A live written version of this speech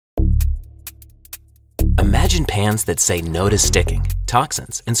Imagine pans that say no to sticking,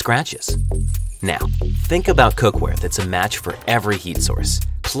 toxins, and scratches. Now, think about cookware that's a match for every heat source,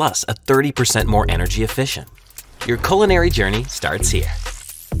 plus a 30% more energy efficient. Your culinary journey starts here.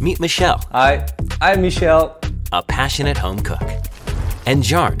 Meet Michel. Hi, I'm Michel. A passionate home cook. And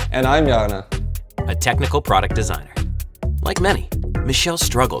Jarn. And I'm Jarne. A technical product designer. Like many, Michel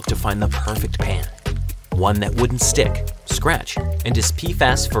struggled to find the perfect pan. One that wouldn't stick, scratch, and is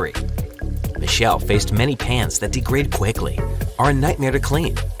PFAS-free. Michel faced many pans that degrade quickly, are a nightmare to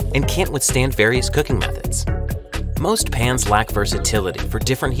clean, and can't withstand various cooking methods. Most pans lack versatility for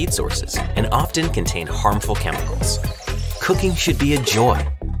different heat sources and often contain harmful chemicals. Cooking should be a joy,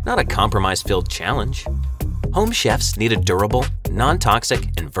 not a compromise-filled challenge. Home chefs need a durable, non-toxic,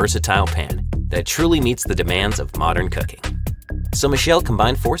 and versatile pan that truly meets the demands of modern cooking. So Michel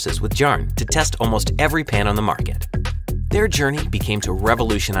combined forces with Jarn to test almost every pan on the market. Their journey became to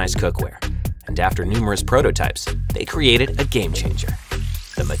revolutionize cookware, and after numerous prototypes, they created a game changer: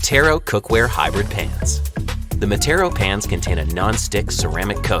 the Matero Cookware Hybrid Pans. The Matero pans contain a non-stick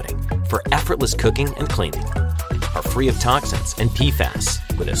ceramic coating for effortless cooking and cleaning, are free of toxins and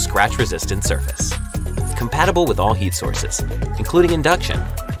PFAS with a scratch-resistant surface, compatible with all heat sources, including induction,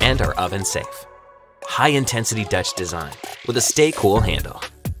 and are oven-safe. High-intensity Dutch design with a stay-cool handle.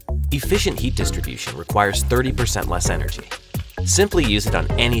 Efficient heat distribution requires 30% less energy. Simply use it on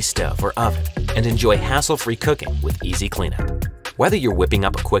any stove or oven and enjoy hassle-free cooking with easy cleanup. Whether you're whipping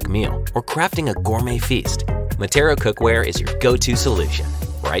up a quick meal or crafting a gourmet feast, Matero Cookware is your go-to solution.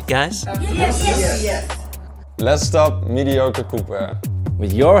 Right, guys? Yes. Let's stop mediocre cookware.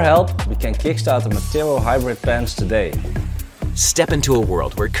 With your help, we can kickstart the Matero Hybrid Pans today. Step into a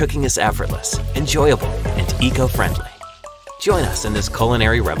world where cooking is effortless, enjoyable, and eco-friendly. Join us in this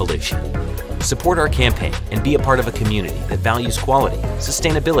culinary revolution. Support our campaign and be a part of a community that values quality,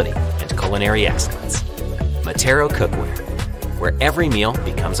 sustainability, and culinary excellence. Matero Cookware, where every meal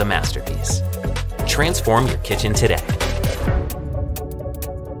becomes a masterpiece. Transform your kitchen today.